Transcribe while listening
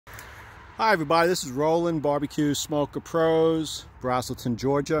Hi everybody, this is Roland, Barbecue Smoker Pros, Braselton,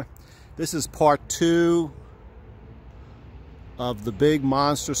 Georgia. This is part 2 of the big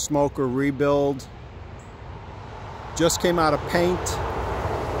monster smoker rebuild. Just came out of paint.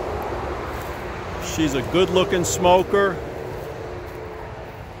 She's a good looking smoker.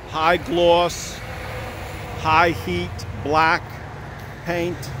 High gloss, high heat, black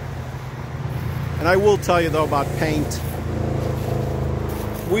paint. And I will tell you though about paint.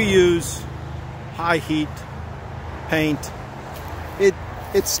 We use high heat paint. It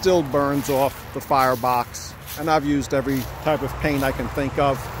still burns off the firebox, and I've used every type of paint I can think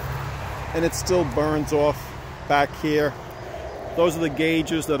of, and it still burns off back here. Those are the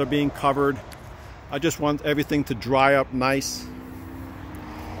gauges that are being covered. I just want everything to dry up nice.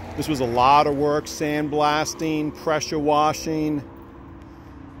 This was a lot of work, sandblasting, pressure washing.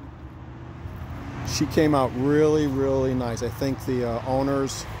 She came out really, really nice. I think the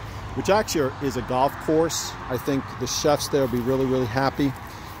owners, which actually is a golf course, I think the chefs there will be really, really happy.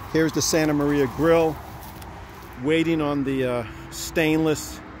 Here's the Santa Maria grill, waiting on the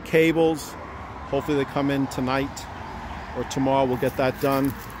stainless cables. Hopefully they come in tonight or tomorrow. We'll get that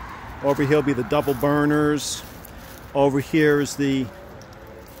done. Over here will be the double burners. Over here is the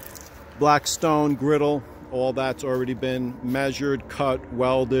Blackstone griddle. All that's already been measured, cut,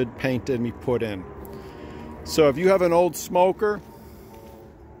 welded, painted, and we put in. So if you have an old smoker,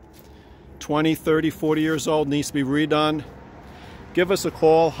 20, 30, 40 years old, needs to be redone, give us a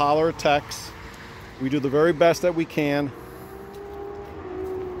call, holler or text. We do the very best that we can.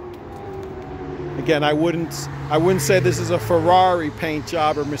 Again, I wouldn't say this is a Ferrari paint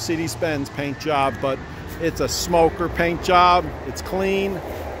job or Mercedes-Benz paint job, but it's a smoker paint job. It's clean,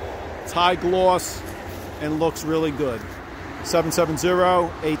 it's high gloss, and looks really good.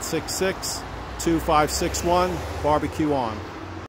 770-866-2561, barbecue on.